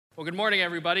Well, good morning,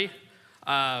 everybody.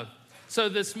 So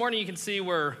this morning you can see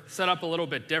we're set up a little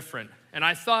bit different. And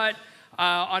I thought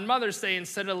on Mother's Day,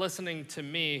 instead of listening to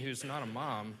me, who's not a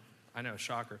mom, I know,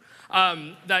 shocker,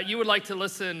 that you would like to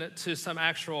listen to some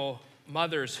actual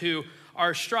mothers who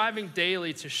are striving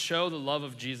daily to show the love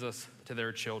of Jesus to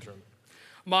their children.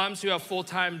 Moms who have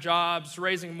full-time jobs,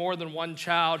 raising more than one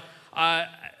child.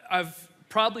 I've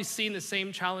probably seen the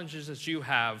same challenges as you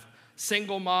have.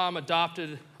 Single mom,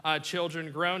 adopted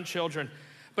children, grown children.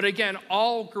 But again,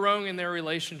 all growing in their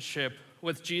relationship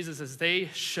with Jesus as they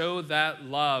show that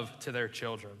love to their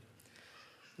children.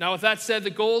 Now, with that said, the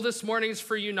goal this morning is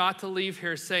for you not to leave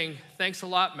here saying, thanks a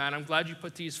lot, man. I'm glad you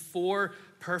put these 4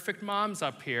 perfect moms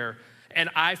up here,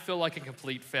 and I feel like a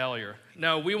complete failure.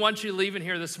 No, we want you leaving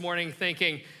here this morning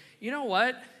thinking, you know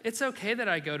what? It's okay that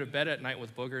I go to bed at night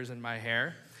with boogers in my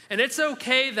hair. And it's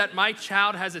okay that my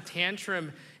child has a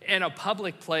tantrum in a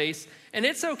public place. And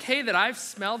it's okay that I've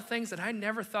smelled things that I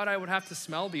never thought I would have to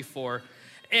smell before.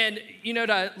 And,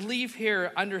 to leave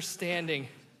here understanding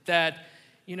that,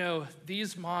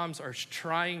 these moms are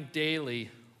trying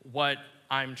daily what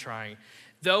I'm trying.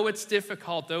 Though it's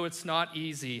difficult, though it's not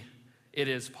easy, it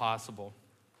is possible.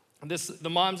 The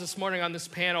moms this morning on this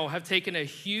panel have taken a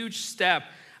huge step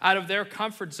out of their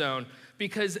comfort zone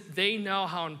because they know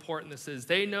how important this is.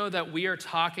 They know that we are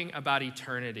talking about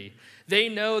eternity. They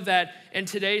know that in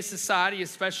today's society,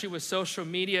 especially with social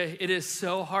media, it is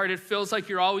so hard. It feels like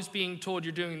you're always being told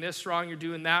you're doing this wrong, you're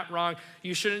doing that wrong,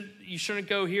 you shouldn't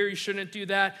go here, you shouldn't do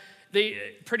that.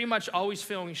 They pretty much always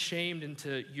feeling shamed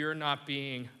into you're not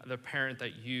being the parent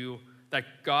that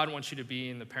God wants you to be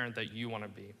and the parent that you want to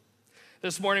be.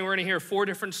 This morning, we're going to hear 4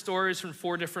 different stories from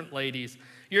 4 different ladies.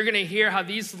 You're going to hear how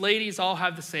these ladies all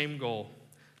have the same goal,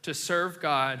 to serve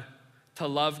God, to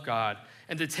love God,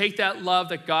 and to take that love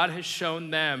that God has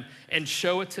shown them and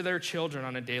show it to their children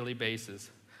on a daily basis.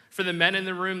 For the men in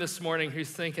the room this morning who's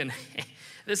thinking,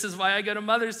 this is why I go to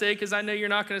Mother's Day, because I know you're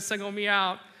not going to single me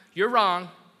out. You're wrong.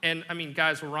 And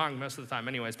guys, we're wrong most of the time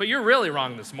anyways, but you're really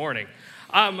wrong this morning.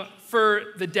 For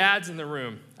the dads in the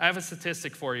room, I have a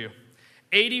statistic for you.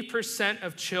 80%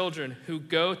 of children who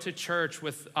go to church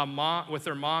with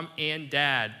their mom and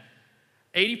dad,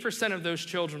 80% of those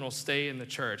children will stay in the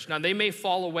church. Now, they may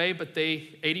fall away, but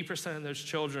 80% of those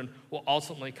children will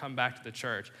ultimately come back to the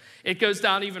church. It goes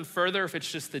down even further if it's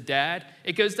just the dad.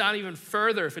 It goes down even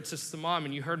further if it's just the mom.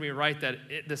 And you heard me right that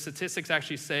the statistics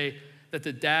actually say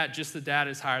that just the dad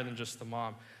is higher than just the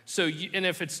mom. And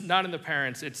if it's not in the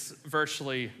parents, it's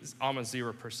virtually almost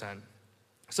 0%.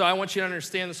 So I want you to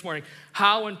understand this morning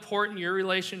how important your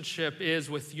relationship is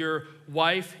with your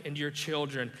wife and your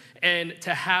children and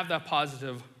to have that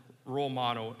positive role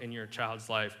model in your child's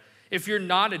life. If you're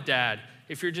not a dad,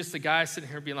 if you're just a guy sitting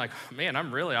here being like, man,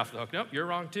 I'm really off the hook. Nope, you're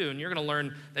wrong too. And you're going to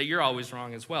learn that you're always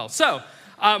wrong as well. So,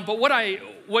 but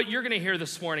what you're going to hear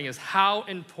this morning is how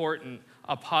important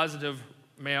a positive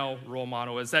male role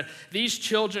model is, that these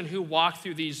children who walk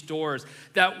through these doors,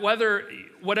 that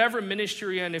whatever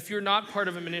ministry you're in, if you're not part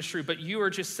of a ministry, but you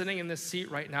are just sitting in this seat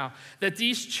right now, that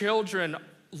these children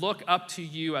look up to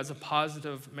you as a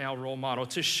positive male role model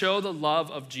to show the love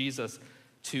of Jesus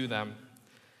to them.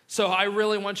 So I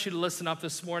really want you to listen up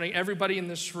this morning. Everybody in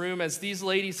this room, as these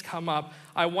ladies come up,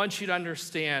 I want you to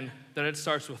understand that it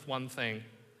starts with one thing: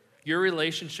 your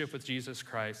relationship with Jesus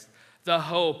Christ. The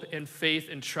hope and faith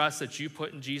and trust that you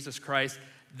put in Jesus Christ,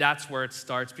 that's where it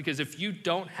starts. Because if you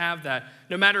don't have that,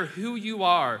 no matter who you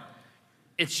are,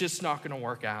 it's just not going to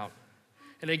work out.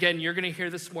 And again, you're going to hear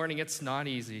this morning, it's not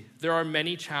easy. There are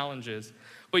many challenges.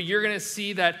 But you're going to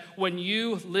see that when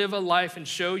you live a life and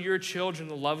show your children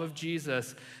the love of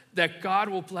Jesus, that God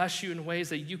will bless you in ways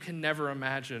that you can never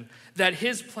imagine, that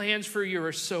his plans for you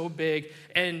are so big.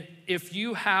 And if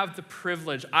you have the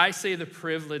privilege, I say the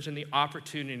privilege and the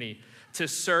opportunity to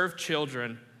serve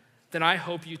children, then I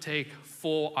hope you take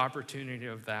full opportunity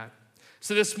of that.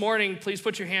 So this morning, please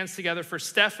put your hands together for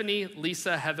Stephanie,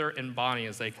 Lisa, Heather, and Bonnie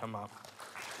as they come up.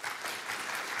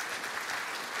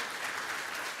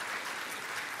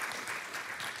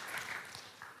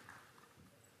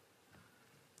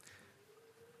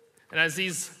 And as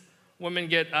these women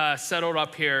get settled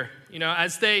up here,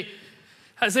 as they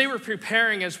were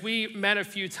preparing, as we met a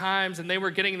few times and they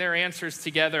were getting their answers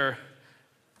together,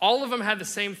 all of them had the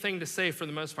same thing to say for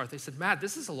the most part. They said, Matt,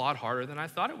 this is a lot harder than I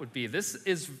thought it would be.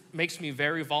 This makes me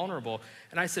very vulnerable.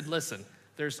 And I said, listen,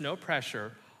 there's no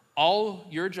pressure. All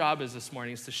your job is this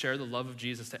morning is to share the love of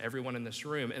Jesus to everyone in this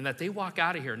room and that they walk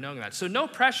out of here knowing that. So no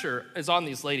pressure is on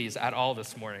these ladies at all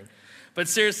this morning. But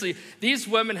seriously, these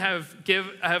women have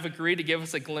agreed to give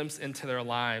us a glimpse into their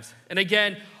lives. And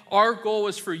again, our goal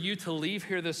is for you to leave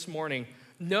here this morning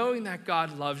knowing that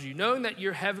God loves you, knowing that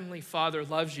your Heavenly Father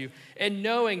loves you, and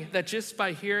knowing that just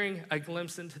by hearing a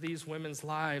glimpse into these women's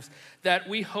lives, that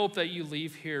we hope that you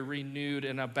leave here renewed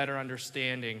in a better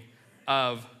understanding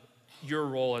of your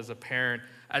role as a parent,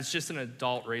 as just an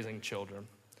adult raising children.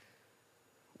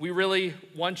 We really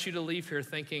want you to leave here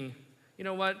thinking, you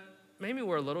know what, maybe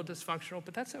we're a little dysfunctional,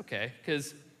 but that's okay,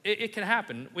 because it can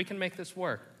happen. We can make this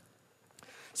work.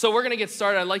 So we're going to get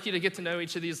started. I'd like you to get to know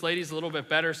each of these ladies a little bit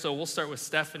better. So we'll start with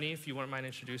Stephanie, if you wouldn't mind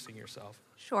introducing yourself.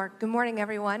 Sure. Good morning,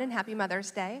 everyone, and happy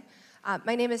Mother's Day.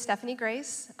 My name is Stephanie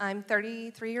Grace. I'm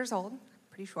 33 years old,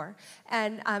 pretty sure,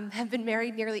 and have been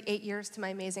married nearly 8 years to my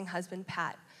amazing husband,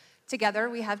 Pat. Together,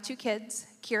 we have 2 kids,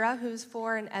 Kira, who's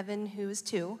 4, and Evan, who is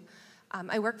 2.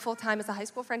 I work full-time as a high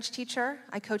school French teacher.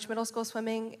 I coach middle school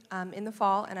swimming in the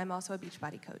fall, and I'm also a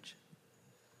Beachbody coach.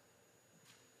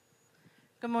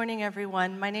 Good morning,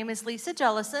 everyone. My name is Lisa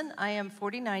Jellison. I am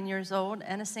 49 years old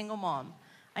and a single mom.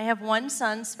 I have one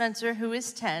son, Spencer, who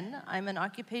is 10. I'm an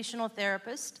occupational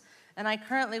therapist, and I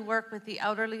currently work with the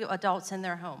elderly adults in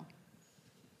their home.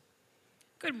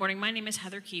 Good morning. My name is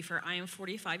Heather Kiefer. I am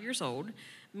 45 years old.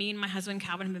 Me and my husband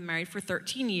Calvin have been married for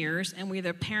 13 years, and we're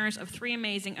the parents of 3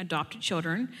 amazing adopted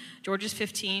children. George is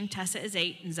 15, Tessa is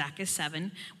 8, and Zach is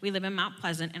 7. We live in Mount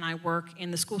Pleasant, and I work in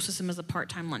the school system as a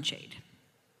part-time lunch aide.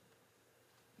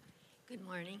 Good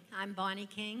morning. I'm Bonnie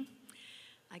King.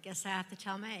 I guess I have to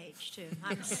tell my age, too.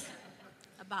 I'm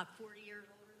about 40 years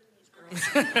older than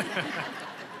these girls.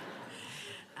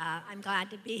 I'm glad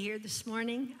to be here this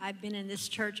morning. I've been in this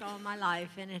church all my life,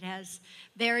 and it has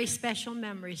very special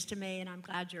memories to me, and I'm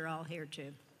glad you're all here,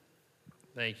 too.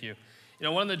 Thank you. You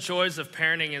know, one of the joys of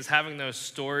parenting is having those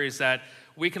stories that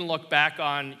we can look back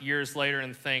on years later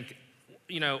and think,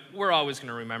 you know, we're always going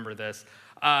to remember this.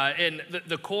 And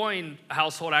the Coyne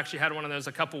household actually had one of those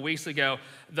a couple weeks ago.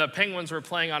 The Penguins were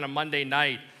playing on a Monday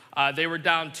night. They were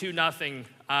down 2-0,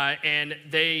 and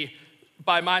they,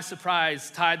 by my surprise,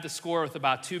 tied the score with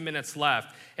about 2 minutes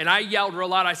left. And I yelled real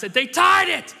loud. I said, "They tied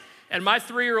it!" And my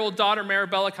 3-year-old daughter,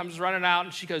 Maribella, comes running out,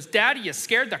 and she goes, "Daddy, you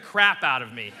scared the crap out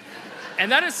of me."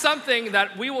 And that is something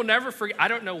that we will never forget. I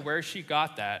don't know where she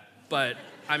got that, but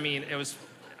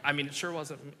it sure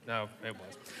wasn't, no, it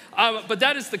was. But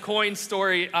that is the Coyne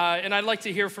story, and I'd like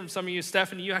to hear from some of you.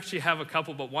 Stephanie, you actually have a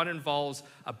couple, but one involves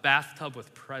a bathtub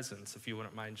with presents, if you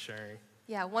wouldn't mind sharing.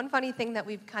 Yeah, one funny thing that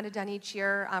we've kind of done each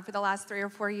year for the last 3 or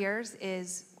 4 years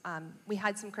is we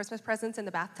had some Christmas presents in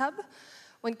the bathtub.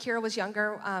 When Kira was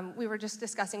younger, we were just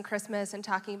discussing Christmas and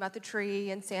talking about the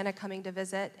tree and Santa coming to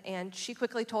visit, and she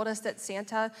quickly told us that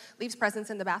Santa leaves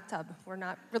presents in the bathtub. We're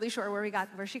not really sure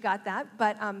where she got that,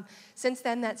 but since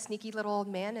then, that sneaky little old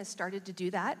man has started to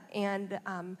do that, and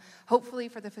hopefully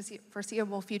for the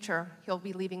foreseeable future, he'll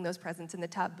be leaving those presents in the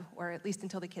tub, or at least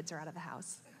until the kids are out of the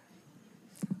house.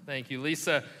 Thank you.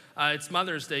 Lisa, it's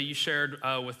Mother's Day. You shared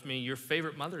with me your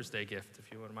favorite Mother's Day gift,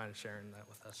 if you wouldn't mind sharing that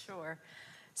with us. Sure.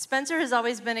 Spencer has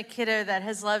always been a kiddo that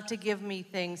has loved to give me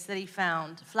things that he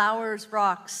found. Flowers,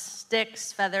 rocks,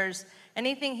 sticks, feathers,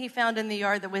 anything he found in the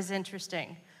yard that was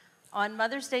interesting. On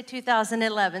Mother's Day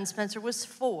 2011, Spencer was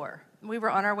 4. We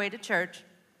were on our way to church.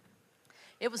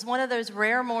 It was one of those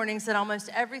rare mornings that almost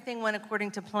everything went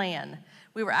according to plan.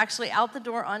 We were actually out the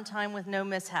door on time with no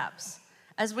mishaps.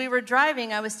 As we were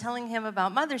driving, I was telling him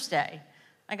about Mother's Day.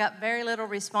 I got very little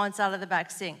response out of the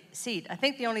back seat. I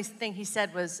think the only thing he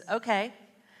said was, "Okay."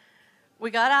 We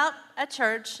got out at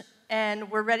church, and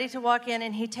we're ready to walk in,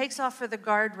 and he takes off for the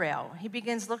guardrail. He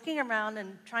begins looking around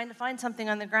and trying to find something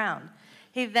on the ground.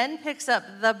 He then picks up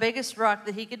the biggest rock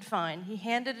that he could find. He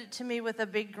handed it to me with a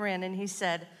big grin, and he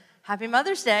said, "Happy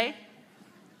Mother's Day."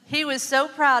 He was so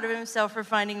proud of himself for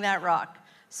finding that rock.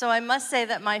 So I must say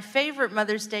that my favorite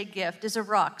Mother's Day gift is a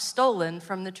rock stolen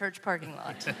from the church parking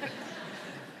lot.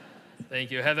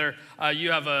 Thank you. Heather, you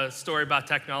have a story about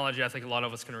technology I think a lot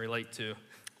of us can relate to.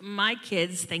 My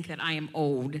kids think that I am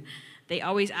old. They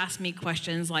always ask me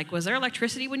questions like, "Was there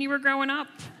electricity when you were growing up?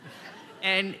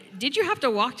 And did you have to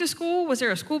walk to school? Was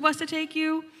there a school bus to take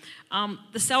you?"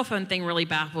 The cell phone thing really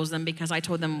baffles them because I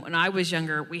told them when I was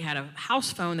younger, we had a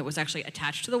house phone that was actually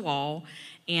attached to the wall,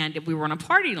 and we were on a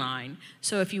party line.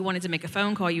 So if you wanted to make a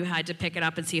phone call, you had to pick it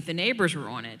up and see if the neighbors were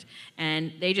on it.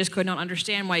 And they just could not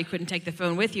understand why you couldn't take the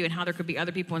phone with you and how there could be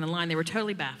other people on the line. They were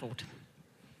totally baffled.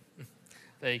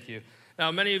 Thank you. Now,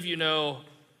 many of you know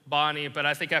Bonnie, but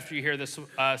I think after you hear this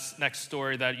next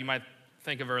story that you might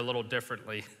think of her a little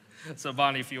differently. So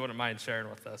Bonnie, if you wouldn't mind sharing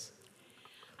with us.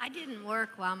 I didn't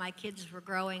work while my kids were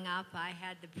growing up. I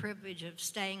had the privilege of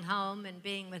staying home and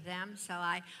being with them, so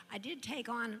I did take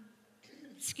on,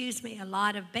 a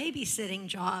lot of babysitting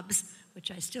jobs, which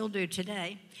I still do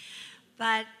today.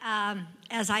 But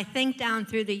as I think down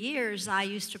through the years, I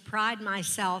used to pride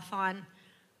myself on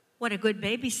what a good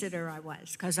babysitter I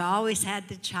was, because I always had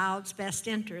the child's best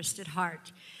interest at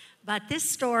heart. But this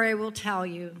story will tell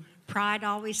you, pride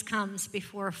always comes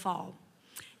before a fall.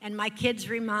 And my kids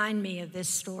remind me of this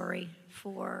story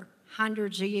for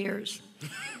hundreds of years.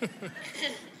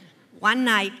 One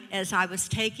night, as I was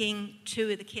taking two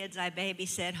of the kids I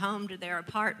babysat home to their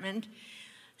apartment,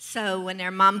 so when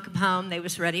their mom came home, they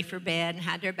was ready for bed and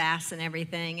had their baths and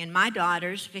everything, and my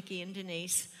daughters, Vicki and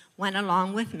Denise, went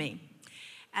along with me.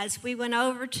 As we went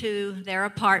over to their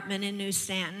apartment in New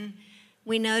Stanton,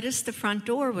 we noticed the front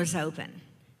door was open.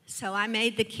 So I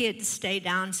made the kids stay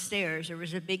downstairs. There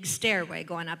was a big stairway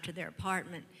going up to their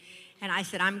apartment. And I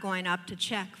said, I'm going up to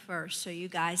check first, so you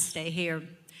guys stay here.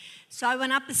 So I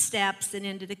went up the steps and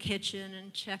into the kitchen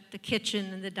and checked the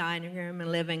kitchen and the dining room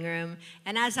and living room.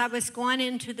 And as I was going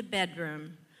into the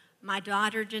bedroom, my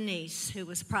daughter Denise, who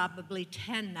was probably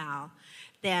 10 now,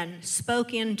 then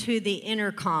spoke into the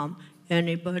intercom,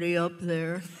 "Anybody up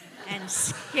there?" and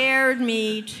scared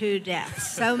me to death.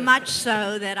 So much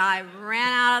so that I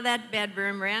ran out of that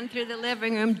bedroom, ran through the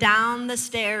living room, down the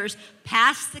stairs,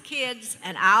 past the kids,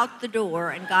 and out the door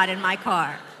and got in my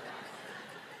car.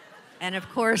 And of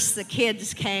course, the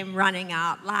kids came running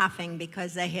out laughing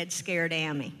because they had scared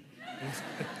Amy.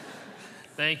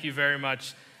 Thank you very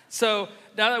much. So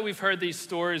now that we've heard these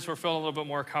stories, we're feeling a little bit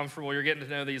more comfortable. You're getting to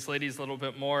know these ladies a little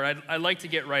bit more. I'd like to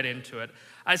get right into it.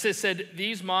 As I said,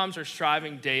 these moms are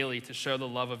striving daily to show the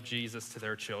love of Jesus to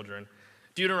their children.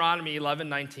 Deuteronomy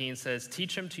 11:19 says,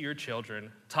 "Teach them to your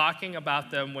children, talking about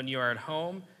them when you are at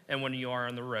home and when you are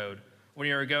on the road, when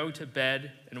you are going to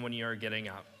bed and when you are getting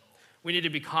up." We need to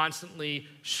be constantly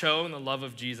showing the love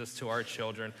of Jesus to our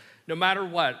children, no matter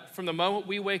what, from the moment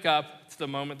we wake up to the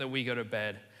moment that we go to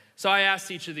bed. So I asked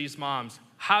each of these moms,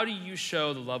 how do you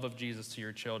show the love of Jesus to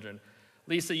your children?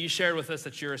 Lisa, you shared with us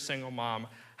that you're a single mom.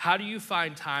 How do you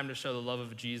find time to show the love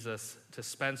of Jesus to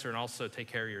Spencer and also take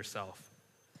care of yourself?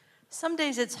 Some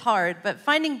days it's hard, but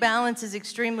finding balance is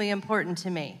extremely important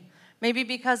to me. Maybe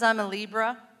because I'm a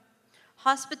Libra.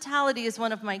 Hospitality is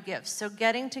one of my gifts, so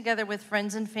getting together with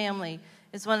friends and family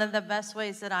is one of the best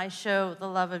ways that I show the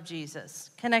love of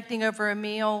Jesus. Connecting over a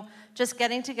meal, just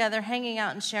getting together, hanging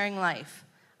out, and sharing life.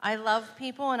 I love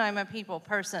people and I'm a people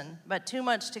person, but too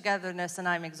much togetherness and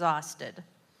I'm exhausted.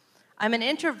 I'm an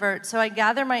introvert, so I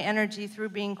gather my energy through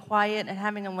being quiet and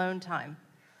having alone time.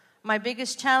 My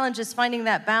biggest challenge is finding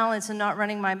that balance and not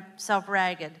running myself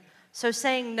ragged. So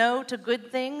saying no to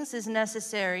good things is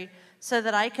necessary so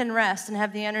that I can rest and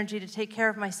have the energy to take care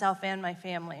of myself and my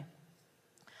family.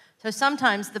 So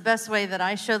sometimes the best way that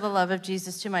I show the love of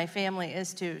Jesus to my family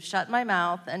is to shut my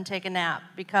mouth and take a nap,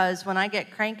 because when I get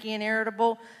cranky and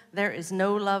irritable, there is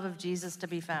no love of Jesus to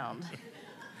be found.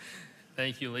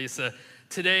 Thank you, Lisa.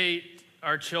 Today,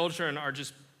 our children are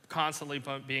just constantly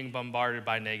being bombarded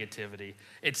by negativity.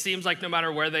 It seems like no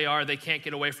matter where they are, they can't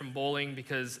get away from bullying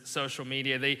because social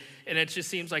media, and it just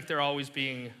seems like they're always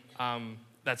being,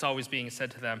 that's always being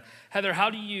said to them. Heather, how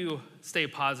do you stay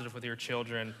positive with your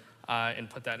children and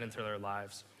put that into their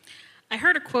lives? I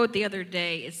heard a quote the other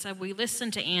day. It said, "We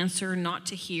listen to answer, not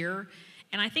to hear."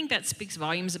 And I think that speaks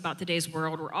volumes about today's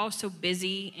world. We're all so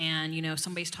busy, and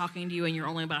somebody's talking to you and you're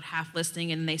only about half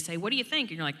listening, and they say, "What do you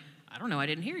think?" And you're like, "I don't know, I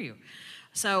didn't hear you."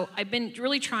 So I've been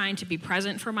really trying to be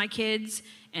present for my kids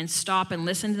and stop and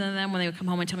listen to them when they would come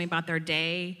home and tell me about their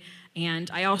day. And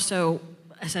I also,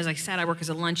 as I said, I work as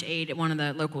a lunch aide at one of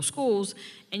the local schools,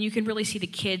 and you can really see the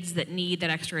kids that need that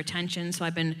extra attention. So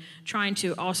I've been trying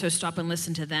to also stop and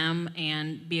listen to them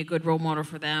and be a good role model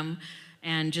for them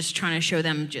and just trying to show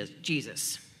them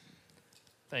Jesus.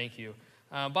 Thank you.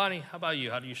 Bonnie, how about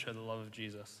you? How do you show the love of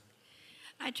Jesus?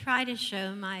 I try to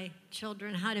show my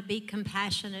children how to be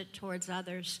compassionate towards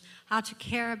others, how to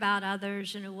care about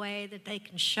others in a way that they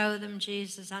can show them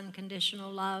Jesus'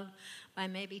 unconditional love by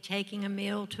maybe taking a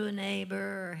meal to a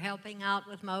neighbor or helping out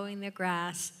with mowing their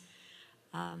grass.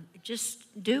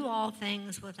 Just do all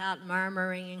things without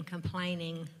murmuring and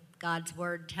complaining, God's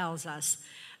word tells us.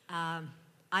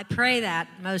 I pray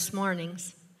that most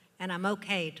mornings, and I'm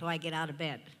okay till I get out of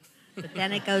bed. But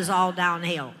then it goes all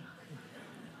downhill.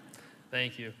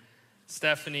 Thank you.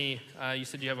 Stephanie, you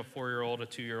said you have a 4-year-old, a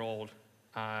 2-year-old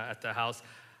at the house.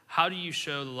 How do you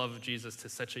show the love of Jesus to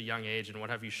such a young age, and what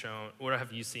have you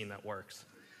seen that works?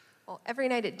 Well, every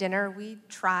night at dinner, we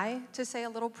try to say a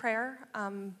little prayer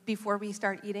before we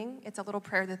start eating. It's a little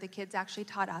prayer that the kids actually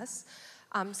taught us.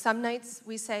 Some nights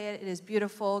we say it is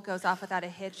beautiful, goes off without a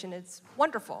hitch, and it's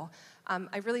wonderful.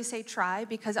 I really say try,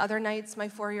 because other nights my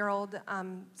 4-year-old,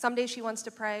 some days she wants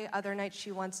to pray, other nights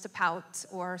she wants to pout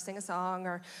or sing a song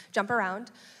or jump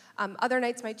around. Other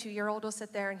nights my 2-year-old will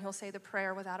sit there and he'll say the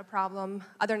prayer without a problem.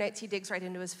 Other nights he digs right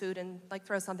into his food and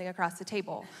throws something across the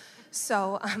table.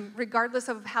 So regardless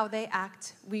of how they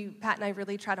act, Pat and I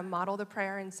really try to model the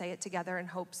prayer and say it together in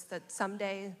hopes that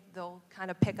someday they'll kind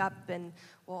of pick up and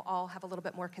we'll all have a little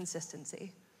bit more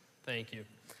consistency. Thank you.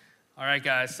 All right,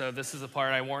 guys, so this is the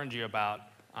part I warned you about.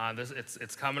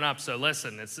 It's coming up, so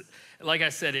listen. It's like I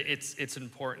said, it's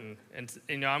important.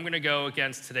 And I'm going to go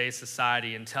against today's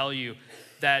society and tell you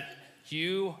that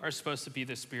you are supposed to be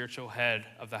the spiritual head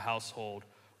of the household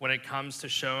when it comes to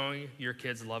showing your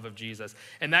kids the love of Jesus.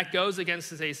 And that goes against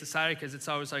today's society because it's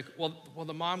always like, well,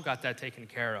 the mom got that taken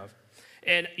care of.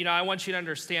 And, I want you to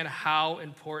understand how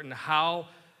important, how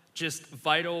just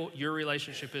vital your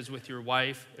relationship is with your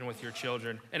wife and with your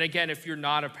children. And again, if you're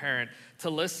not a parent, to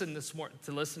listen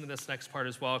to this next part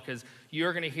as well, because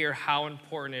you're going to hear how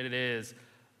important it is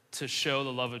to show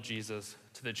the love of Jesus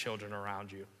to the children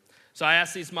around you. So I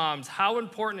ask these moms, how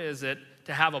important is it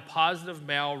to have a positive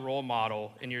male role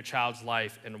model in your child's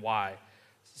life, and why?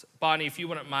 Bonnie, if you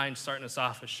wouldn't mind starting us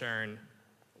off with sharing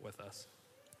with us.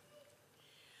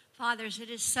 Fathers, it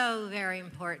is so very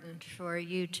important for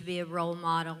you to be a role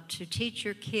model, to teach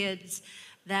your kids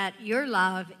that your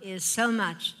love is so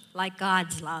much like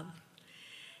God's love.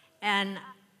 And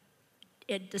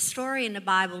the story in the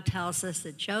Bible tells us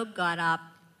that Job got up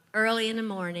early in the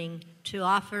morning to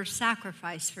offer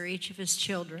sacrifice for each of his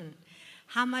children.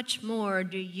 How much more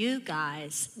do you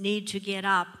guys need to get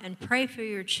up and pray for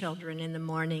your children in the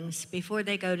mornings before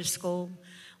they go to school?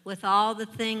 With all the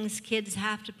things kids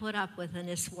have to put up with in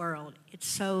this world, it's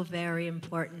so very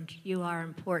important. You are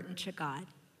important to God.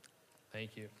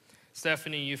 Thank you.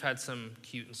 Stephanie, you've had some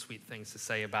cute and sweet things to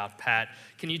say about Pat.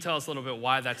 Can you tell us a little bit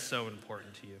why that's so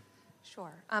important to you?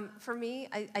 Sure. For me,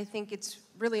 I think it's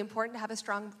really important to have a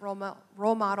strong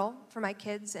role model for my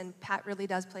kids, and Pat really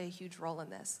does play a huge role in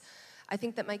this. I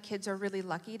think that my kids are really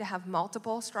lucky to have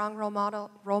multiple strong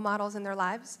role models in their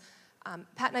lives.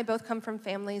 Pat and I both come from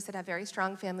families that have very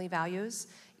strong family values.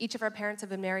 Each of our parents have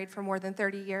been married for more than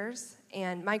 30 years,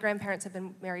 and my grandparents have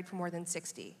been married for more than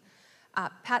 60.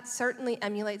 Pat certainly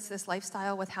emulates this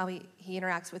lifestyle with how he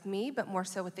interacts with me, but more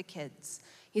so with the kids.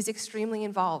 He's extremely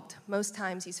involved. Most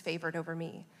times he's favored over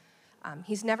me.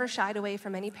 He's never shied away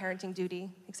from any parenting duty,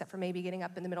 except for maybe getting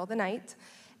up in the middle of the night.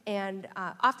 And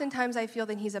oftentimes I feel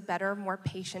that he's a better, more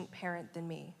patient parent than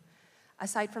me.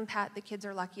 Aside from Pat, the kids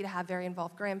are lucky to have very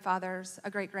involved grandfathers,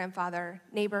 a great-grandfather,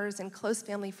 neighbors, and close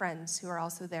family friends who are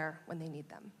also there when they need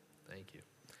them. Thank you.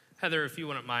 Heather, if you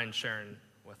wouldn't mind sharing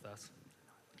with us.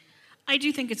 I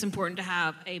do think it's important to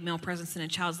have a male presence in a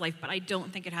child's life, but I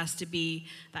don't think it has to be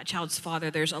that child's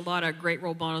father. There's a lot of great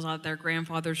role models out there,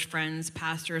 grandfathers, friends,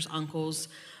 pastors, uncles.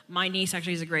 My niece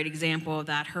actually is a great example of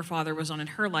that. Her father was on in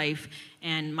her life,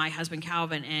 and my husband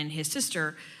Calvin and his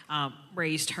sister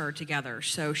raised her together.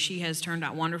 So she has turned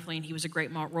out wonderfully, and he was a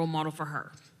great role model for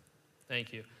her.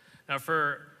 Thank you. Now,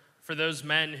 for those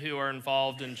men who are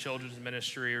involved in children's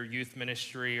ministry or youth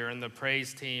ministry or in the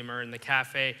praise team or in the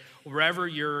cafe, wherever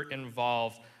you're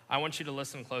involved, I want you to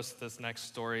listen close to this next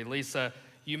story. Lisa,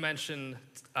 you mentioned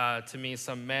to me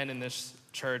some men in this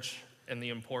church and the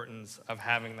importance of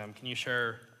having them. Can you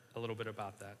share a little bit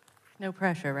about that? No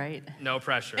pressure, right? No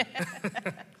pressure.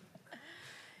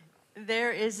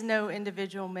 There is no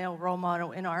individual male role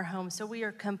model in our home, so we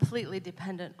are completely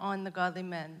dependent on the godly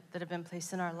men that have been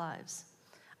placed in our lives.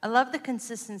 I love the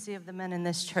consistency of the men in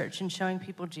this church in showing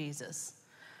people Jesus.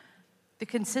 The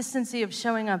consistency of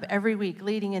showing up every week,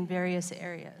 leading in various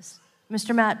areas.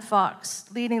 Mr. Matt Fox,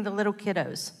 leading the little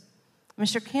kiddos.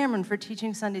 Mr. Cameron for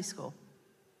teaching Sunday school.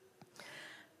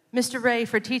 Mr. Ray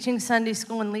for teaching Sunday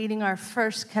school and leading our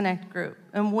first Connect group,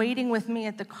 and waiting with me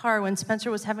at the car when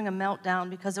Spencer was having a meltdown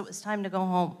because it was time to go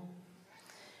home.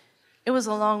 It was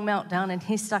a long meltdown, and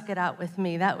he stuck it out with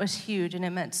me. That was huge, and it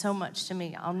meant so much to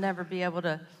me. I'll never be able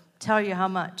to tell you how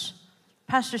much.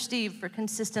 Pastor Steve for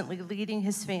consistently leading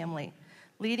his family,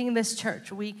 leading this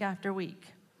church week after week,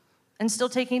 and still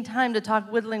taking time to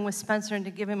talk whittling with Spencer and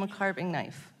to give him a carving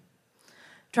knife.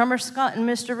 Drummer Scott and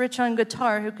Mr. Rich on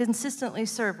guitar, who consistently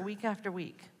serve week after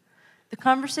week. The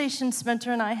conversations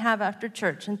Spencer and I have after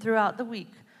church and throughout the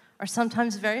week are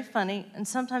sometimes very funny and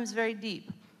sometimes very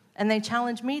deep, and they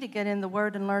challenge me to get in the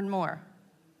Word and learn more.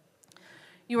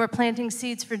 You are planting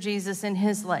seeds for Jesus in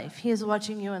his life. He is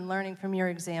watching you and learning from your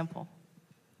example.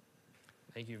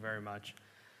 Thank you very much.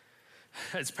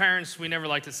 As parents, we never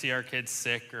like to see our kids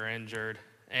sick or injured.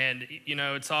 And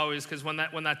it's always, because when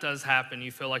that does happen,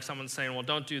 you feel like someone's saying, well,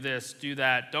 don't do this, do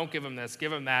that, don't give them this, give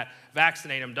them that,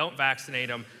 vaccinate them, don't vaccinate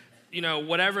them.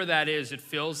 Whatever that is, it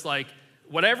feels like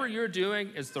whatever you're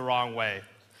doing is the wrong way.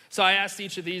 So I asked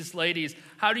each of these ladies,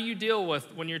 how do you deal with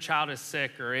when your child is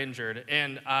sick or injured?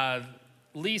 And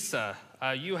Lisa,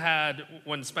 you had,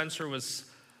 when Spencer was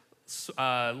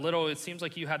little, it seems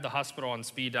like you had the hospital on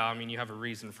speed dial. I mean, you have a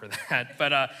reason for that.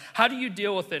 But how do you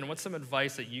deal with it, and what's some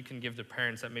advice that you can give to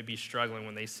parents that may be struggling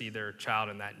when they see their child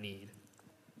in that need?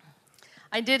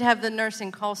 I did have the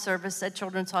nursing call service at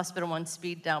Children's Hospital on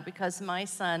speed dial because my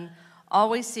son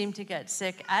always seemed to get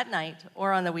sick at night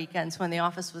or on the weekends when the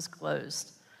office was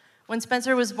closed. When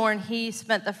Spencer was born, he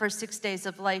spent the first 6 days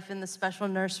of life in the special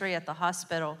nursery at the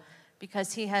hospital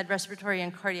because he had respiratory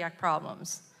and cardiac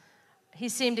problems. He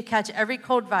seemed to catch every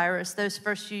cold virus those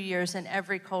first few years, and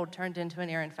every cold turned into an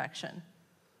ear infection.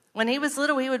 When he was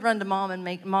little, he would run to mom,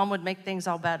 and mom would make things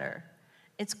all better.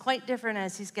 It's quite different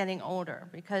as he's getting older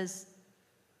because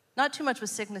not too much with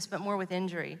sickness, but more with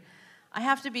injury. I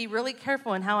have to be really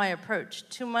careful in how I approach.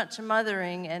 Too much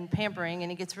mothering and pampering,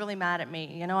 and he gets really mad at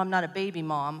me. I'm not a baby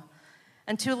mom.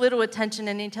 And too little attention,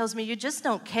 and he tells me, you just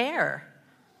don't care.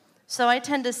 So I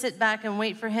tend to sit back and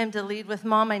wait for him to lead with,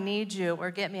 Mom, I need you, or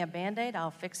get me a Band-Aid,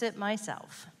 I'll fix it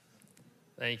myself.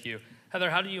 Thank you. Heather,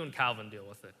 how do you and Calvin deal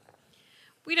with it?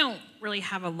 We don't really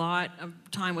have a lot of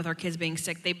time with our kids being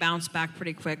sick. They bounce back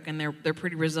pretty quick, and they're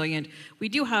pretty resilient. We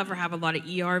do, however, have a lot of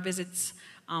ER visits.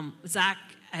 Zach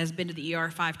has been to the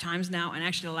ER 5 times now, and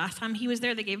actually the last time he was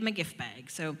there, they gave him a gift bag.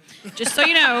 So just so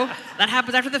you know, that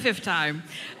happens after the 5th time.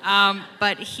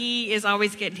 But he is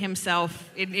always getting himself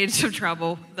in some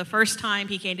trouble. The first time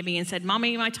he came to me and said,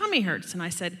 Mommy, my tummy hurts. And I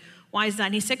said, why is that?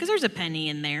 And he said, because there's a penny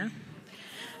in there.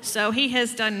 So he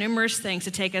has done numerous things to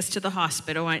take us to the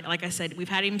hospital. Like I said, we've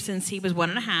had him since he was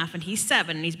 1.5, and he's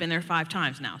 7, and he's been there 5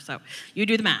 times now. So you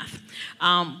do the math.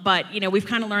 But we've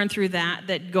kind of learned through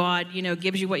that God,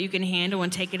 gives you what you can handle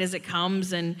and take it as it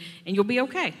comes, and you'll be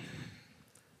okay.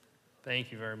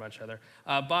 Thank you very much, Heather.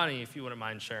 Bonnie, if you wouldn't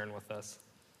mind sharing with us.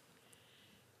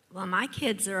 Well, my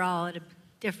kids are all at a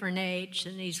different age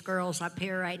than these girls up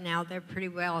here right now. They're pretty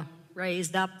well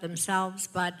raised up themselves,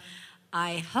 but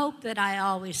I hope that I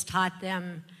always taught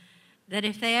them that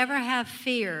if they ever have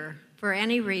fear for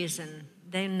any reason,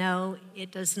 they know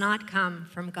it does not come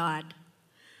from God.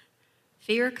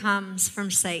 Fear comes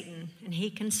from Satan, and he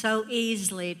can so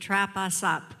easily trap us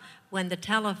up when the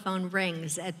telephone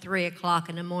rings at 3 o'clock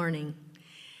in the morning,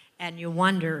 and you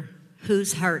wonder,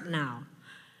 who's hurt now?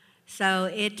 So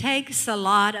it takes a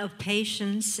lot of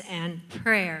patience and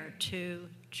prayer to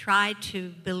try to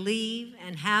believe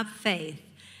and have faith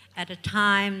at a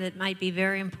time that might be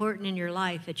very important in your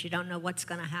life that you don't know what's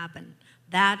going to happen.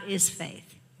 That is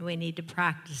faith. We need to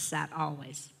practice that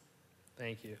always.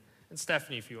 Thank you. And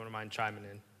Stephanie, if you wouldn't mind chiming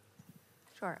in.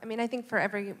 Sure. I think for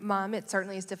every mom, it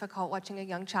certainly is difficult watching a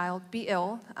young child be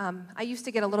ill. I used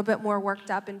to get a little bit more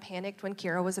worked up and panicked when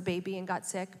Kira was a baby and got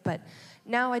sick, but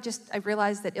now I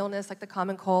realize that illness like the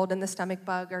common cold and the stomach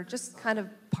bug are just kind of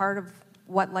part of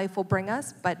what life will bring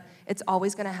us, but it's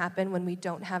always going to happen when we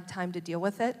don't have time to deal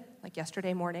with it, like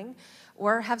yesterday morning,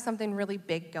 or have something really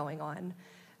big going on.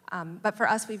 But for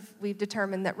us, we've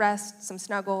determined that rest, some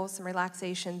snuggles, some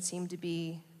relaxation seem to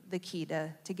be the key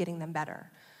to getting them better.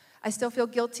 I still feel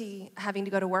guilty having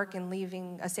to go to work and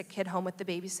leaving a sick kid home with the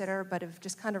babysitter, but have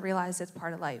just kind of realized it's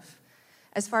part of life.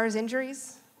 As far as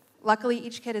injuries, luckily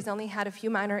each kid has only had a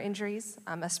few minor injuries,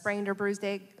 a sprained or bruised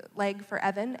leg for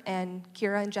Evan, and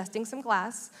Kira ingesting some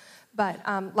glass, but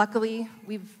luckily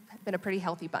we've been a pretty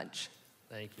healthy bunch.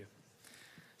 Thank you.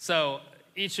 So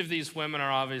each of these women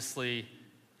are obviously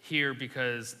here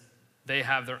because they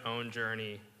have their own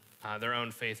journey, their own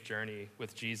faith journey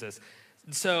with Jesus.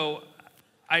 So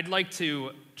I'd like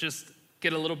to just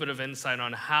get a little bit of insight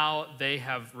on how they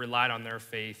have relied on their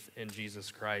faith in Jesus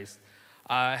Christ.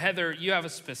 Heather, you have a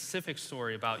specific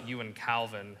story about you and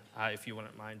Calvin, if you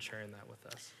wouldn't mind sharing that with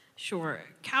us. Sure.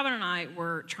 Calvin and I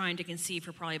were trying to conceive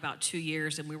for probably about 2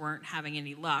 years, and we weren't having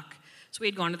any luck. So we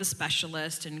had gone to the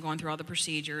specialist and gone through all the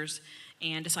procedures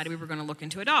and decided we were going to look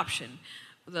into adoption.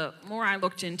 The more I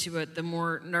looked into it, the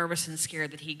more nervous and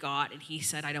scared that he got, and he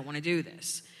said, I don't want to do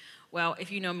this. Well,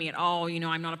 if you know me at all, you know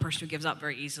I'm not a person who gives up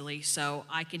very easily, so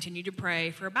I continued to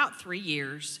pray for about 3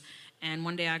 years, and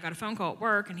one day I got a phone call at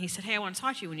work, and he said, hey, I want to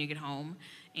talk to you when you get home,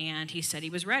 and he said he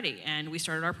was ready, and we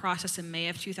started our process in May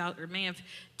of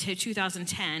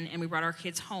 2010, and we brought our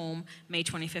kids home May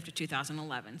 25th of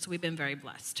 2011, so we've been very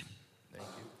blessed. Thank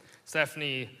you.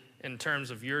 Stephanie, in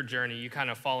terms of your journey, you kind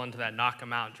of fall into that knock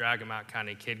 'em out, drag 'em out kind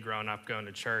of kid growing up, going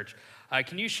to church.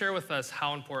 Can you share with us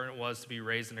how important it was to be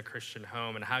raised in a Christian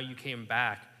home and how you came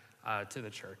back to the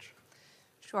church?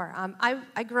 Sure.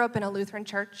 I grew up in a Lutheran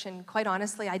church, and quite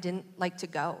honestly, I didn't like to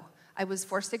go. I was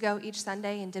forced to go each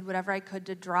Sunday and did whatever I could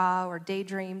to draw or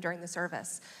daydream during the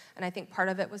service. And I think part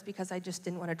of it was because I just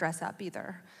didn't want to dress up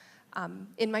either.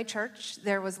 In my church,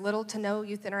 there was little to no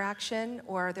youth interaction,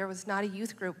 or there was not a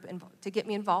youth group to get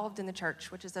me involved in the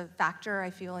church, which is a factor, I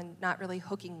feel, in not really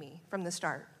hooking me from the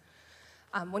start.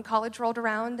 When college rolled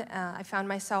around, I found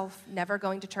myself never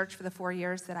going to church for the 4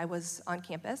 years that I was on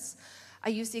campus. I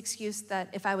used the excuse that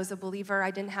if I was a believer,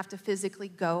 I didn't have to physically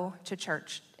go to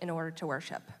church in order to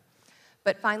worship.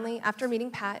 But finally, after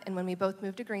meeting Pat and when we both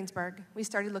moved to Greensburg, we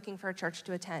started looking for a church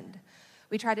to attend.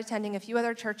 We tried attending a few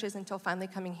other churches until finally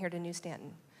coming here to New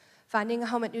Stanton. Finding a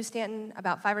home at New Stanton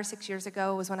about 5 or 6 years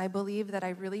ago was when I believed that I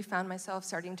really found myself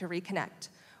starting to reconnect,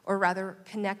 or rather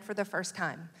connect for the first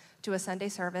time, to a Sunday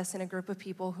service and a group of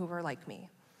people who were like me.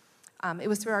 It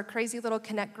was through our crazy little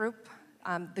Connect group,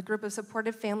 the group of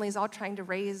supportive families all trying to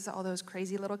raise all those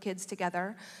crazy little kids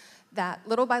together, that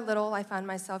little by little I found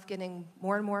myself getting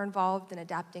more and more involved and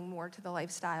adapting more to the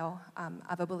lifestyle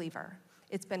of a believer.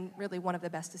 It's been really one of the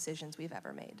best decisions we've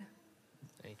ever made.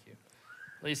 Thank you.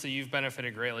 Lisa, you've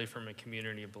benefited greatly from a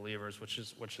community of believers, which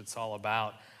it's all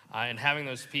about, and having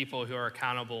those people who are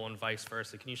accountable and vice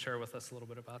versa. Can you share with us a little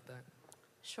bit about that?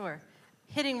 Sure.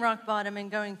 Hitting rock bottom and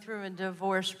going through a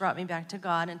divorce brought me back to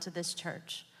God and to this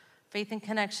church. Faith and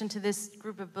connection to this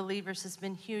group of believers has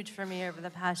been huge for me over the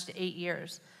past 8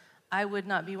 years. I would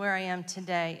not be where I am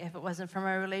today if it wasn't for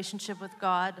my relationship with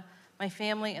God, my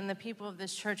family, and the people of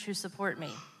this church who support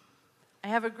me. I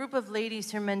have a group of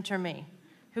ladies who mentor me,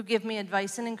 who give me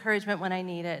advice and encouragement when I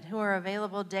need it, who are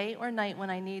available day or night when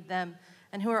I need them,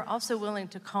 and who are also willing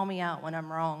to call me out when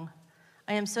I'm wrong.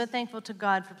 I am so thankful to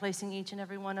God for placing each and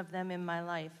every one of them in my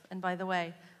life. And by the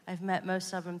way, I've met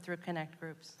most of them through Connect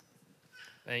groups.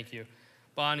 Thank you.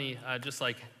 Bonnie, just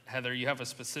like Heather, you have a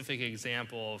specific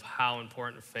example of how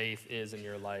important faith is in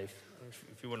your life.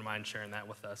 If you wouldn't mind sharing that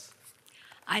with us.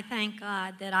 I thank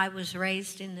God that I was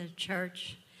raised in the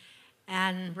church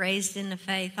and raised in the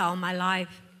faith all my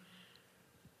life.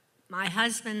 My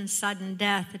husband's sudden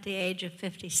death at the age of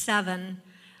 57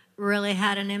 really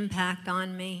had an impact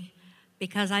on me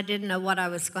because I didn't know what I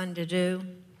was going to do.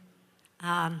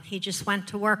 He just went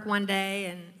to work one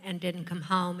day and didn't come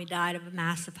home. He died of a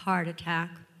massive heart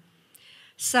attack.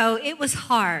 So it was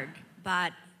hard,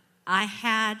 but I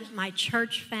had my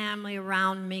church family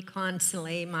around me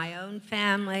constantly, my own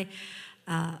family,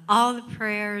 all the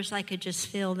prayers, I could just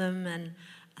feel them. And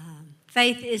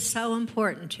faith is so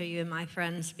important to you, my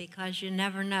friends, because you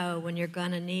never know when you're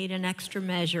going to need an extra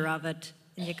measure of it,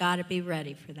 and you got to be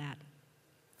ready for that.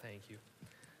 Thank you.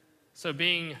 So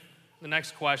the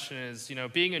next question is,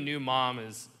 being a new mom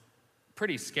is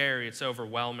pretty scary. It's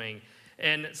overwhelming.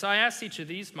 And so I asked each of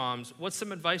these moms, what's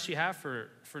some advice you have for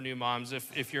new moms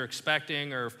if you're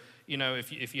expecting or,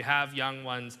 if you have young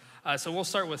ones? So we'll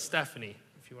start with Stephanie,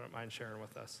 if you wouldn't mind sharing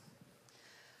with us.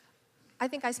 I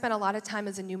think I spent a lot of time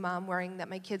as a new mom worrying that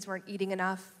my kids weren't eating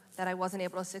enough, that I wasn't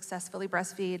able to successfully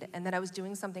breastfeed, and that I was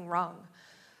doing something wrong.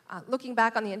 Looking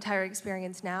back on the entire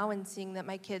experience now and seeing that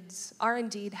my kids are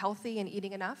indeed healthy and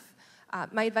eating enough,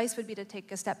 my advice would be to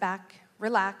take a step back,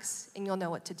 relax, and you'll know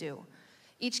what to do.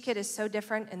 Each kid is so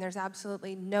different, and there's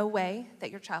absolutely no way that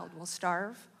your child will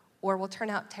starve or will turn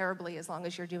out terribly as long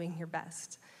as you're doing your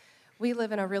best. We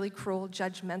live in a really cruel,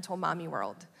 judgmental mommy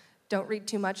world. Don't read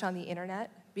too much on the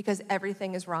internet because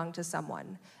everything is wrong to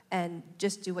someone, and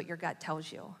just do what your gut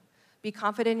tells you. Be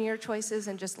confident in your choices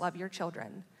and just love your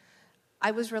children.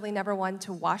 I was really never one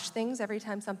to wash things every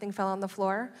time something fell on the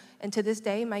floor, and to this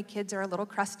day, my kids are a little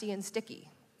crusty and sticky.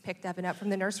 Picked Evan up from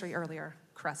the nursery earlier,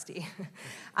 crusty.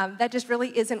 That just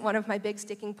really isn't one of my big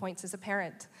sticking points as a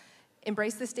parent.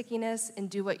 Embrace the stickiness and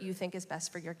do what you think is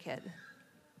best for your kid.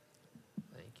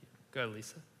 Thank you. Go ahead,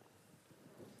 Lisa.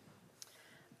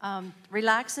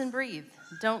 Relax and breathe.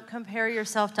 Don't compare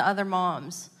yourself to other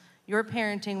moms. Your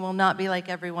parenting will not be like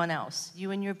everyone else.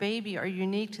 You and your baby are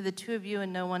unique to the two of you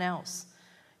and no one else.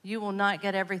 You will not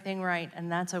get everything right,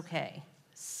 and that's okay.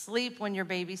 Sleep when your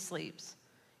baby sleeps.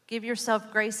 Give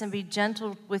yourself grace and be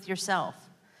gentle with yourself.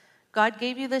 God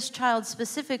gave you this child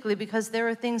specifically because there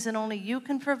are things that only you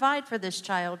can provide for this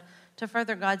child to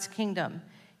further God's kingdom.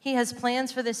 He has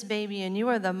plans for this baby, and you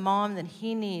are the mom that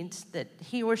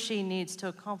he or she needs to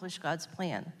accomplish God's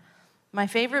plan. My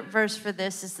favorite verse for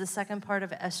this is the second part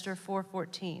of Esther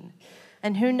 4:14.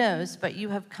 And who knows, but you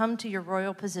have come to your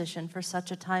royal position for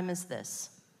such a time as this.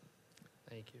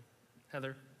 Thank you.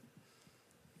 Heather?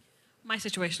 My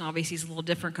situation obviously is a little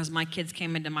different because my kids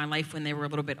came into my life when they were a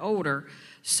little bit older.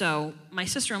 So my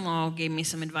sister-in-law gave me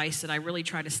some advice that I really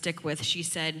try to stick with. She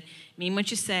said, mean what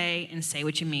you say and say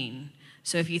what you mean.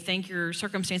 So if you think your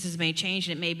circumstances may change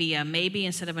and it may be a maybe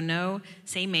instead of a no,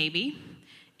 say maybe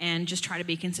and just try to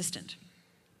be consistent.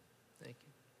 Thank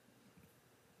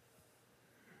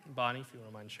you. Bonnie, if you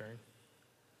wouldn't mind sharing.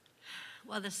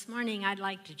 Well, this morning I'd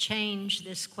like to change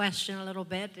this question a little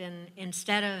bit, and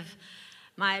instead of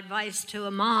my advice to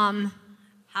a mom,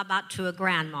 how about to a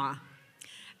grandma?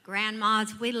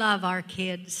 Grandmas, we love our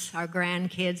kids, our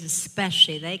grandkids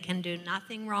especially. They can do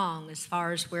nothing wrong as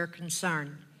far as we're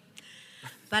concerned.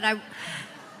 But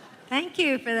thank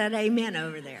you for that amen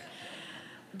over there.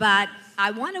 But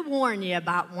I want to warn you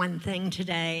about one thing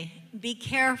today. Be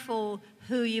careful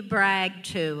who you brag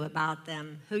to about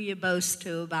them, who you boast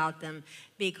to about them,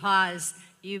 because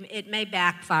it may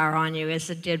backfire on you as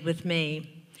it did with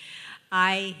me.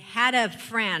 I had a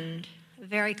friend, a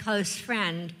very close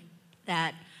friend,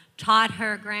 that taught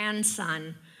her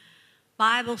grandson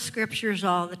Bible scriptures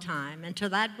all the time. Until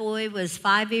that boy was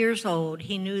 5 years old,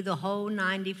 he knew the whole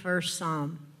 91st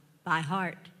Psalm by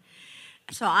heart.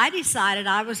 So I decided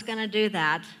I was going to do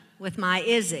that with my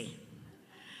Izzy.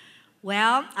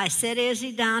 Well, I sat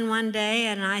Izzy down one day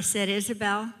and I said,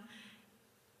 Isabel,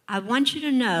 I want you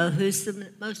to know who's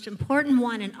the most important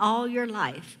one in all your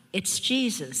life. It's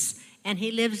Jesus. And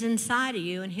he lives inside of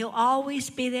you, and he'll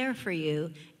always be there for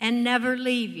you and never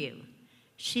leave you.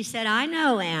 She said, I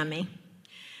know, Amy.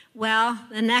 Well,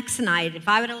 the next night, if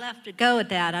I would have left it go at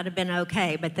that, I'd have been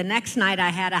okay. But the next night, I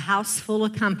had a house full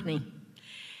of company.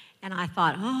 And I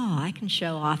thought, oh, I can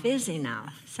show off Izzy now.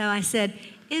 So I said,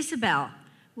 Isabel,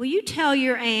 will you tell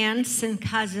your aunts and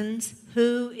cousins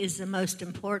who is the most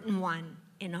important one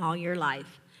in all your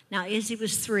life? Now, Izzy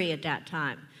was 3 at that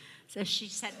time. So she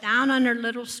sat down on her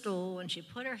little stool, and she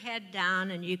put her head down,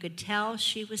 and you could tell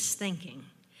she was thinking.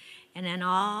 And then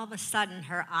all of a sudden,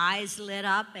 her eyes lit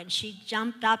up, and she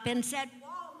jumped up and said,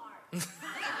 Walmart.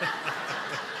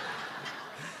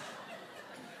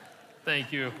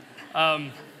 Thank you.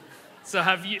 So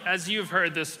as you've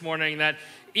heard this morning, that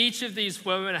each of these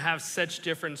women have such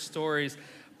different stories,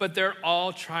 but they're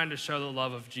all trying to show the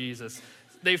love of Jesus.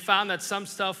 They found that some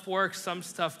stuff works, some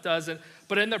stuff doesn't,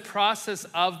 but in the process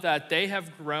of that, they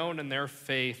have grown in their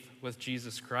faith with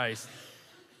Jesus Christ.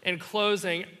 In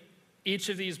closing, each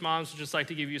of these moms would just like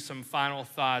to give you some final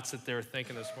thoughts that they're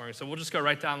thinking this morning. So we'll just go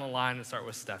right down the line and start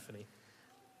with Stephanie.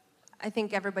 I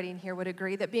think everybody in here would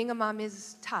agree that being a mom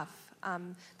is tough.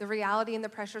 The reality and the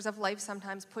pressures of life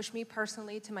sometimes push me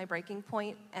personally to my breaking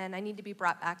point, and I need to be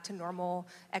brought back to normal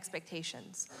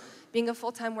expectations. Being a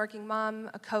full-time working mom,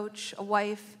 a coach, a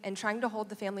wife, and trying to hold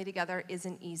the family together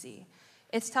isn't easy.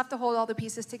 It's tough to hold all the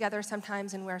pieces together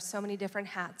sometimes and wear so many different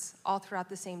hats all throughout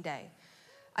the same day.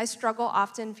 I struggle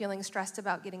often feeling stressed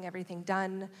about getting everything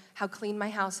done, how clean my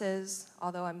house is,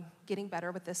 although I'm getting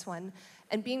better with this one,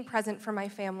 and being present for my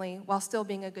family while still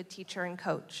being a good teacher and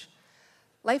coach.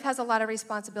 Life has a lot of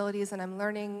responsibilities, and I'm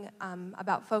learning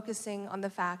about focusing on the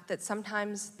fact that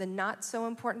sometimes the not so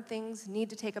important things need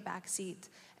to take a back seat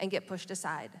and get pushed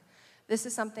aside. This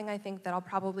is something I think that I'll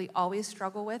probably always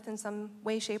struggle with in some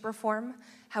way, shape, or form.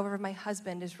 However, my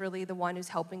husband is really the one who's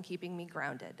helping keeping me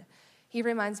grounded. He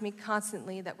reminds me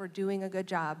constantly that we're doing a good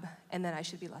job and that I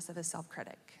should be less of a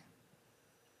self-critic.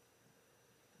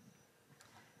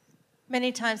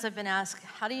 Many times I've been asked,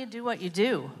 how do you do what you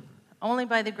do? Only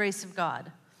by the grace of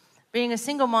God. Being a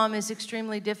single mom is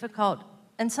extremely difficult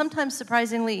and sometimes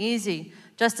surprisingly easy,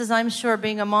 just as I'm sure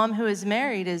being a mom who is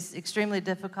married is extremely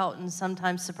difficult and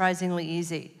sometimes surprisingly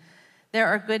easy. There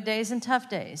are good days and tough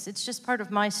days. It's just part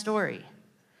of my story.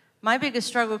 My biggest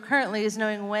struggle currently is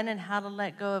knowing when and how to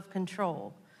let go of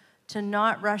control, to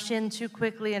not rush in too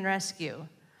quickly and rescue,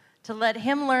 to let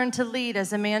him learn to lead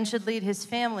as a man should lead his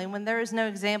family when there is no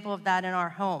example of that in our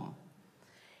home.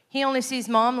 He only sees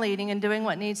mom leading and doing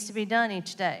what needs to be done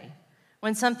each day.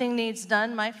 When something needs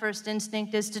done, my first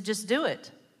instinct is to just do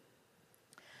it.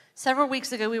 Several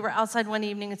weeks ago, we were outside one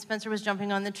evening and Spencer was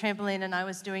jumping on the trampoline and I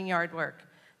was doing yard work.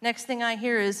 Next thing I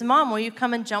hear is, Mom, will you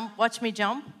come and watch me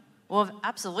jump? Well,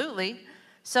 absolutely.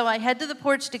 So I head to the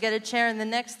porch to get a chair, and the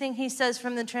next thing he says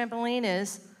from the trampoline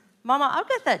is, Mama, I'll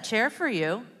get that chair for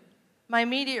you. My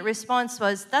immediate response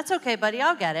was, that's okay, buddy,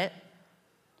 I'll get it.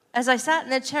 As I sat in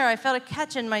the chair, I felt a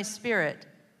catch in my spirit.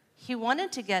 He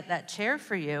wanted to get that chair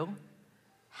for you.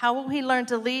 How will he learn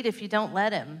to lead if you don't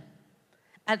let him?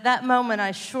 At that moment,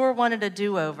 I sure wanted a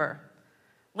do-over.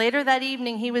 Later that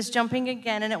evening, he was jumping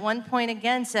again, and at one point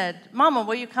again said, Mama,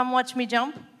 will you come watch me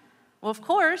jump? Well, of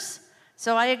course.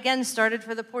 So I again started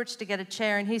for the porch to get a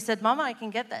chair, and he said, Mama, I can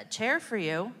get that chair for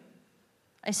you.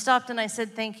 I stopped and I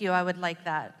said, thank you, I would like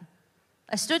that.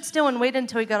 I stood still and waited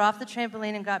until he got off the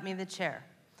trampoline and got me the chair.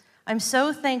 I'm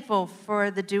so thankful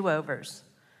for the do-overs.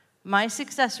 My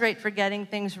success rate for getting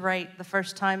things right the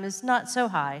first time is not so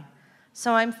high.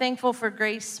 So I'm thankful for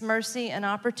grace, mercy, and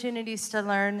opportunities to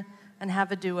learn and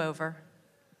have a do-over.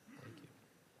 Thank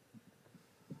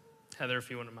you. Heather, if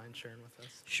you wouldn't mind sharing with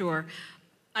us. Sure.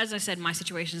 As I said, my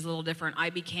situation is a little different. I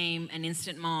became an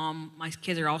instant mom. My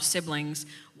kids are all siblings.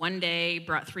 One day,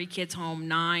 brought 3 kids home,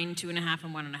 9, 2.5,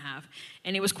 and 1.5.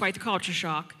 And it was quite the culture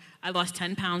shock. I lost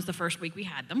 10 pounds the first week we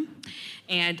had them.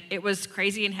 And it was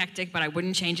crazy and hectic, but I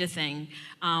wouldn't change a thing.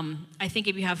 I think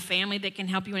if you have family that can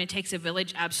help you and it takes a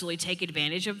village, absolutely take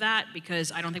advantage of that,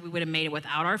 because I don't think we would have made it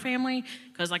without our family,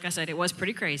 because like I said, it was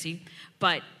pretty crazy.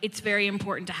 But it's very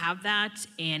important to have that.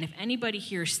 And if anybody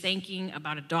here is thinking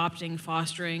about adopting,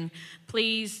 fostering,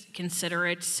 please consider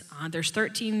it. There's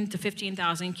 13 to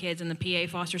 15,000 kids in the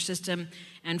PA foster system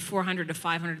and 400 to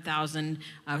 500,000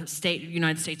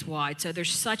 United States wide. So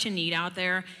there's such a need out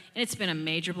there, and it's been a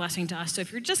major blessing to us. So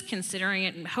if you're just considering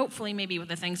it, and hopefully maybe with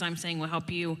the things I'm saying will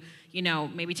help you,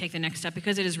 maybe take the next step,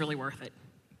 because it is really worth it.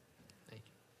 Thank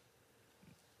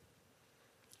you.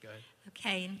 Go ahead.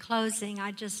 Okay, in closing,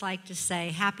 I'd just like to say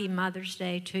Happy Mother's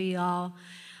Day to you all.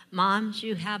 Moms,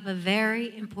 you have a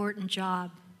very important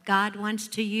job. God wants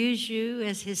to use you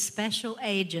as his special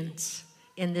agents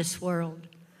in this world.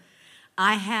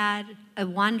 I had a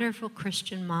wonderful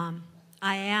Christian mom.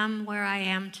 I am where I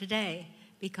am today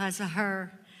because of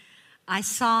her. I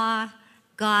saw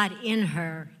God in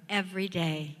her every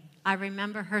day. I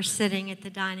remember her sitting at the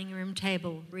dining room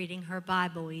table reading her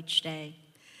Bible each day.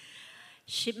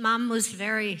 Mom was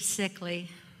very sickly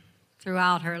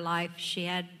throughout her life. She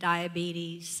had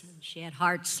diabetes, she had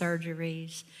heart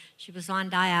surgeries. She was on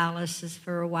dialysis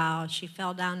for a while. She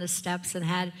fell down the steps and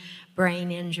had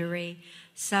brain injury.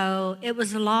 So it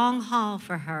was a long haul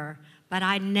for her, but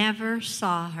I never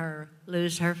saw her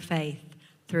lose her faith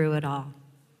through it all.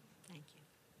 Thank you.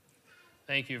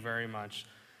 Thank you very much.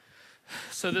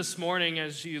 So this morning,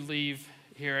 as you leave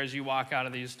here, as you walk out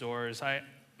of these doors,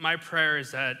 my prayer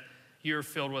is that you're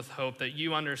filled with hope, that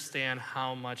you understand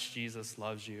how much Jesus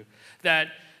loves you. That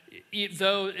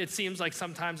though it seems like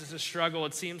sometimes it's a struggle,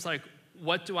 it seems like,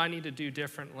 what do I need to do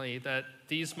differently? That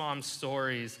these moms'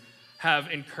 stories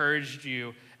have encouraged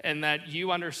you, and that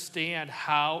you understand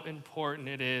how important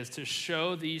it is to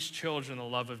show these children the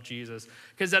love of Jesus.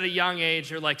 Because at a young age,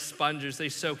 they're like sponges, they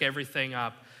soak everything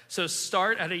up. So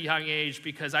start at a young age,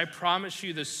 because I promise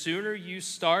you, the sooner you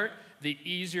start, the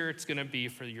easier it's gonna be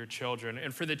for your children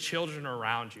and for the children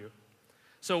around you.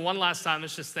 So one last time,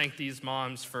 let's just thank these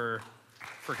moms for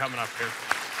coming up here.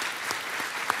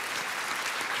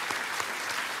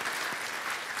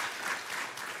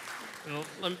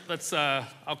 And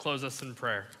I'll close us in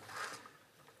prayer.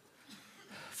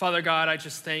 Father God, I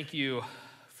just thank you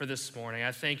for this morning.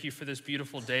 I thank you for this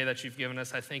beautiful day that you've given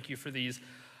us. I thank you for these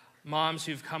moms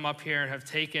who've come up here and have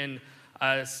taken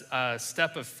a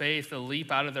step of faith, a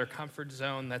leap out of their comfort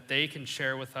zone that they can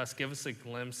share with us, give us a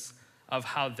glimpse of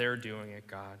how they're doing it,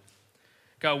 God.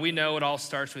 God, we know it all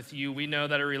starts with you. We know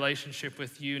that a relationship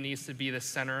with you needs to be the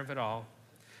center of it all.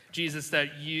 Jesus,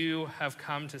 that you have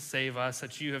come to save us,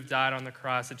 that you have died on the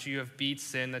cross, that you have beat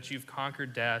sin, that you've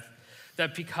conquered death,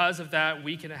 that because of that,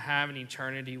 we can have an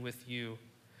eternity with you.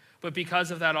 But because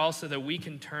of that also, that we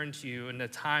can turn to you in a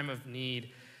time of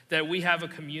need, that we have a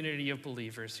community of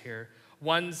believers here.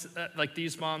 Ones, like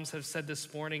these moms have said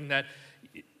this morning, that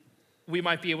we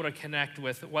might be able to connect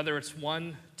with, whether it's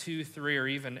 1, 2, 3, or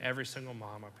even every single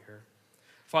mom up here.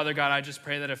 Father God, I just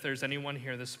pray that if there's anyone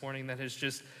here this morning that has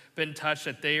just been touched,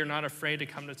 that they are not afraid to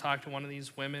come to talk to one of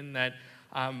these women, that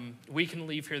we can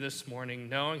leave here this morning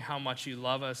knowing how much you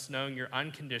love us, knowing your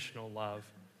unconditional love.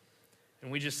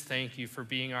 And we just thank you for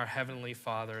being our Heavenly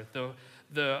Father,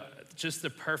 just the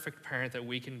perfect parent that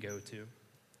we can go to.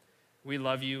 We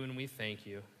love you and we thank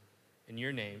you. In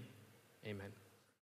your name, amen.